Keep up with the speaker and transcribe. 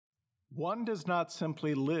One does not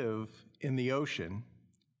simply live in the ocean.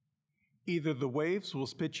 Either the waves will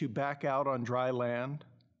spit you back out on dry land,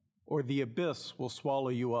 or the abyss will swallow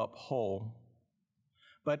you up whole.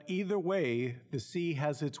 But either way, the sea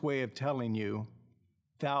has its way of telling you,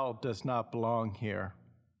 thou dost not belong here.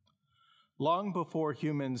 Long before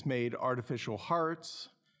humans made artificial hearts,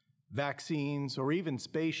 vaccines, or even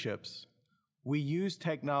spaceships, we used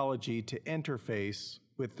technology to interface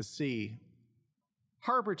with the sea.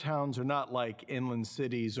 Harbor towns are not like inland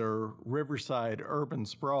cities or riverside urban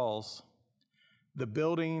sprawls. The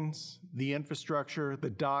buildings, the infrastructure, the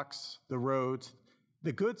docks, the roads,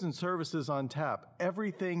 the goods and services on tap,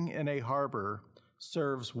 everything in a harbor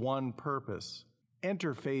serves one purpose: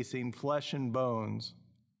 interfacing flesh and bones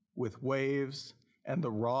with waves and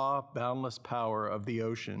the raw, boundless power of the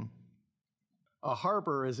ocean. A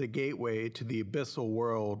harbor is a gateway to the abyssal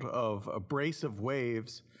world of abrasive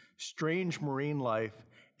waves, strange marine life,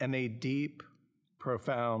 and a deep,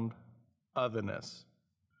 profound otherness.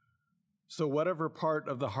 So whatever part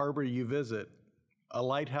of the harbor you visit, a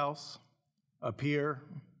lighthouse, a pier,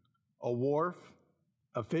 a wharf,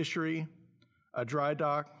 a fishery, a dry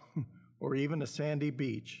dock, or even a sandy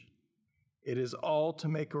beach, it is all to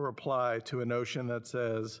make a reply to an ocean that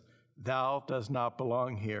says, thou does not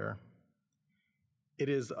belong here. It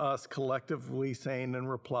is us collectively saying in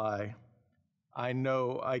reply, I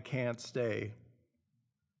know I can't stay,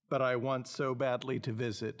 but I want so badly to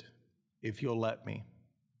visit, if you'll let me.